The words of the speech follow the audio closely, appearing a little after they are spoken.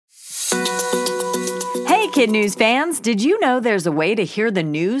Kid News fans, did you know there's a way to hear the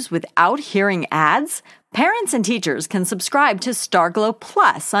news without hearing ads? Parents and teachers can subscribe to Starglow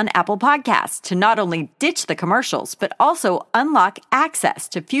Plus on Apple Podcasts to not only ditch the commercials, but also unlock access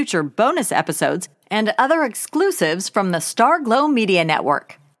to future bonus episodes and other exclusives from the Starglow Media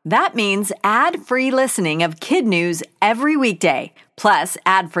Network. That means ad-free listening of Kid News every weekday, plus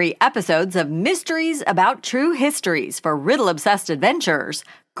ad-free episodes of Mysteries About True Histories for riddle-obsessed adventurers,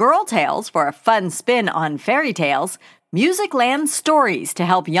 Girl Tales for a fun spin on fairy tales, Musicland Stories to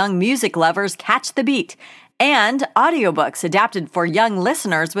help young music lovers catch the beat, and audiobooks adapted for young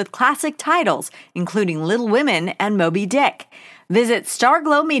listeners with classic titles, including Little Women and Moby Dick. Visit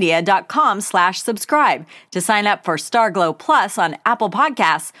starglowmedia.com/subscribe to sign up for Starglow Plus on Apple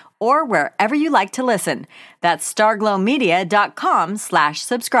Podcasts or wherever you like to listen. That's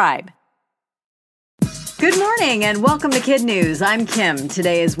starglowmedia.com/subscribe. Good morning and welcome to Kid News. I'm Kim.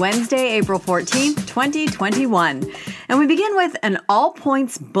 Today is Wednesday, April 14th, 2021. And we begin with an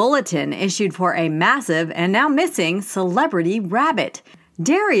all-points bulletin issued for a massive and now missing celebrity rabbit.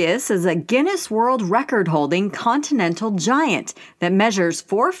 Darius is a Guinness World Record-holding continental giant that measures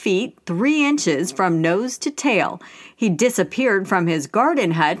 4 feet, 3 inches from nose to tail. He disappeared from his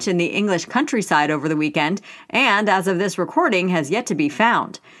garden hutch in the English countryside over the weekend and, as of this recording, has yet to be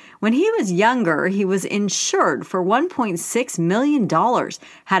found. When he was younger, he was insured for $1.6 million,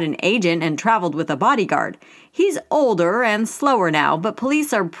 had an agent, and traveled with a bodyguard. He's older and slower now, but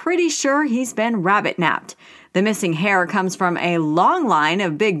police are pretty sure he's been rabbit-napped. The missing hair comes from a long line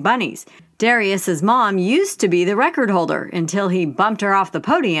of big bunnies. Darius's mom used to be the record holder until he bumped her off the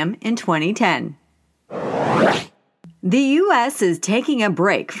podium in 2010. The U.S. is taking a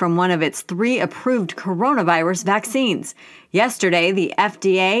break from one of its 3 approved coronavirus vaccines. Yesterday, the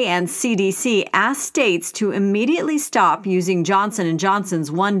FDA and CDC asked states to immediately stop using Johnson & Johnson's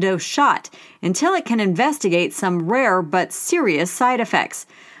 1-dose shot until it can investigate some rare but serious side effects.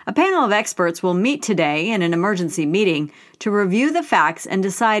 A panel of experts will meet today in an emergency meeting to review the facts and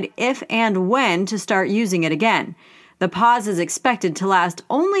decide if and when to start using it again. The pause is expected to last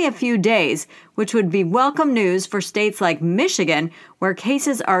only a few days, which would be welcome news for states like Michigan, where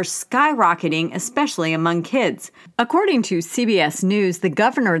cases are skyrocketing, especially among kids. According to CBS News, the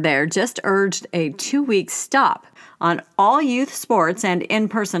governor there just urged a 2-week stop on all youth sports and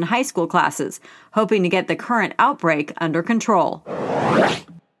in-person high school classes, hoping to get the current outbreak under control.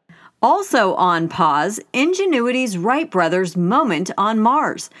 Also on pause, Ingenuity's Wright brothers' moment on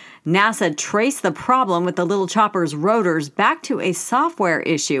Mars. NASA traced the problem with the little chopper's rotors back to a software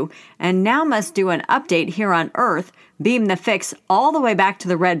issue and now must do an update here on Earth, beam the fix all the way back to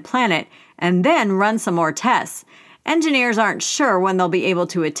the red planet, and then run some more tests. Engineers aren't sure when they'll be able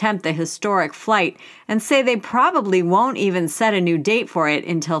to attempt the historic flight and say they probably won't even set a new date for it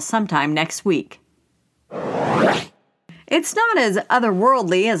until sometime next week. It's not as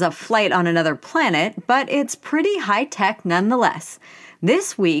otherworldly as a flight on another planet, but it's pretty high-tech nonetheless.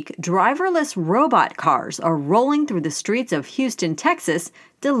 This week, driverless robot cars are rolling through the streets of Houston, Texas,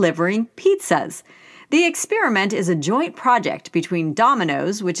 delivering pizzas. The experiment is a joint project between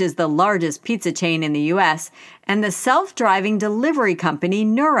Domino's, which is the largest pizza chain in the U.S., and the self-driving delivery company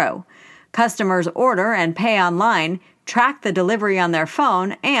Nuro. Customers order and pay online, track the delivery on their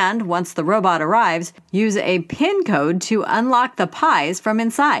phone, and, once the robot arrives, use a PIN code to unlock the pies from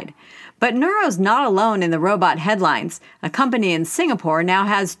inside. But Nuro's not alone in the robot headlines. A company in Singapore now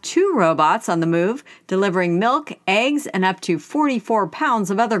has 2 robots on the move, delivering milk, eggs, and up to 44 pounds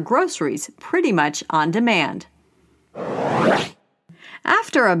of other groceries, pretty much on demand.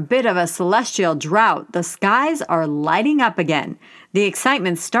 After a bit of a celestial drought, the skies are lighting up again. The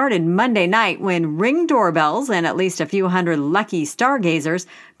excitement started Monday night when Ring doorbells and at least a few hundred lucky stargazers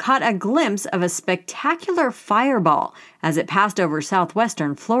caught a glimpse of a spectacular fireball as it passed over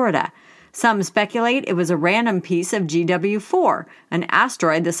southwestern Florida. Some speculate it was a random piece of GW4, an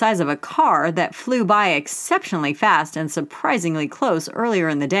asteroid the size of a car that flew by exceptionally fast and surprisingly close earlier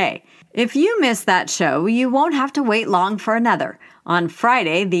in the day. If you missed that show, you won't have to wait long for another. On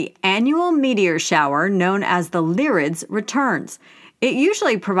Friday, the annual meteor shower known as the Lyrids returns. It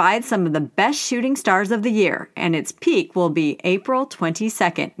usually provides some of the best shooting stars of the year, and its peak will be April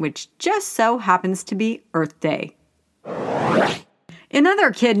 22nd, which just so happens to be Earth Day. In other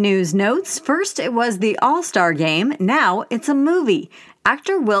kid news notes, first it was the All-Star Game, now it's a movie.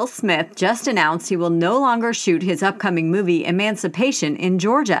 Actor Will Smith just announced he will no longer shoot his upcoming movie Emancipation in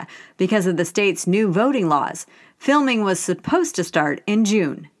Georgia because of the state's new voting laws. Filming was supposed to start in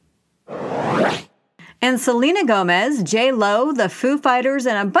June. And Selena Gomez, J.Lo, the Foo Fighters,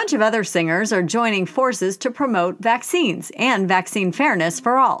 and a bunch of other singers are joining forces to promote vaccines and vaccine fairness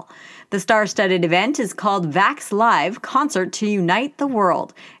for all. The star-studded event is called Vax Live Concert to Unite the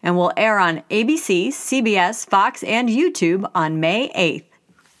World and will air on ABC, CBS, Fox, and YouTube on May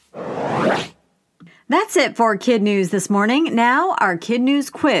 8th. That's it for Kid News this morning. Now, our Kid News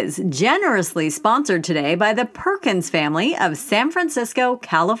quiz, generously sponsored today by the Perkins family of San Francisco,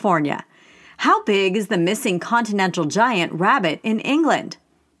 California. How big is the missing continental giant rabbit in England?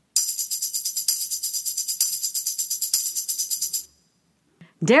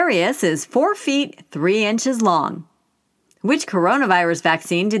 Darius is 4 feet 3 inches long. Which coronavirus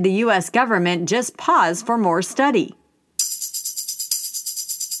vaccine did the U.S. government just pause for more study?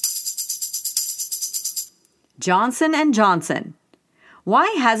 Johnson & Johnson. Why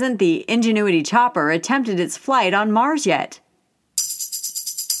hasn't the Ingenuity chopper attempted its flight on Mars yet?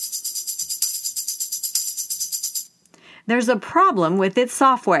 There's a problem with its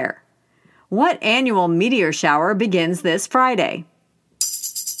software. What annual meteor shower begins this Friday?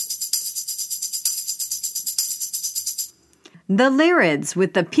 The Lyrids,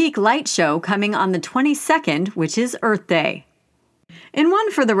 with the Peak Light Show coming on the 22nd, which is Earth Day. In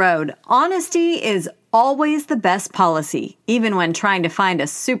One for the Road, honesty is always the best policy, even when trying to find a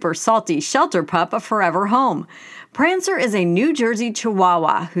super salty shelter pup a forever home. Prancer is a New Jersey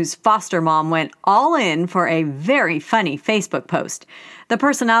Chihuahua whose foster mom went all in for a very funny Facebook post. The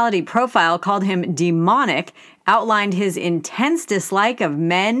personality profile called him demonic, outlined his intense dislike of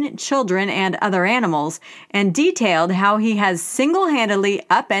men, children, and other animals, and detailed how he has single-handedly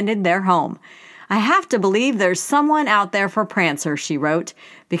upended their home. I have to believe there's someone out there for Prancer, she wrote,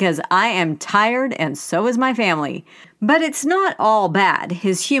 because I am tired and so is my family. But it's not all bad.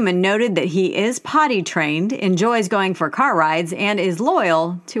 His human noted that he is potty trained, enjoys going for car rides, and is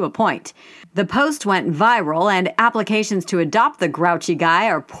loyal to a point. The post went viral and applications to adopt the grouchy guy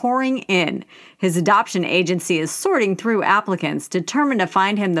are pouring in. His adoption agency is sorting through applicants, determined to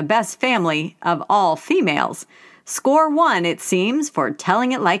find him the best family of all females. Score 1, it seems, for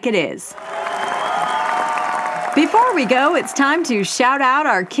telling it like it is. Before we go, it's time to shout out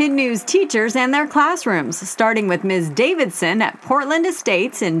our Kid News teachers and their classrooms, starting with Ms. Davidson at Portland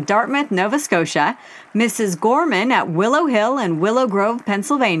Estates in Dartmouth, Nova Scotia, Mrs. Gorman at Willow Hill in Willow Grove,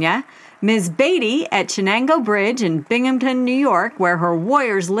 Pennsylvania, Ms. Beatty at Chenango Bridge in Binghamton, New York, where her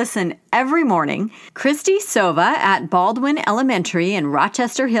warriors listen every morning, Christy Sova at Baldwin Elementary in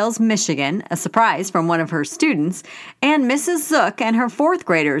Rochester Hills, Michigan, a surprise from one of her students, and Mrs. Zook and her 4th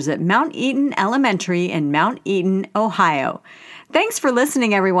graders at Mount Eaton Elementary in Mount Eaton, Ohio. Thanks for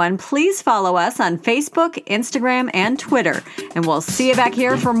listening, everyone. Please follow us on Facebook, Instagram, and Twitter, and we'll see you back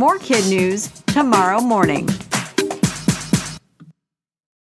here for more Kid News tomorrow morning.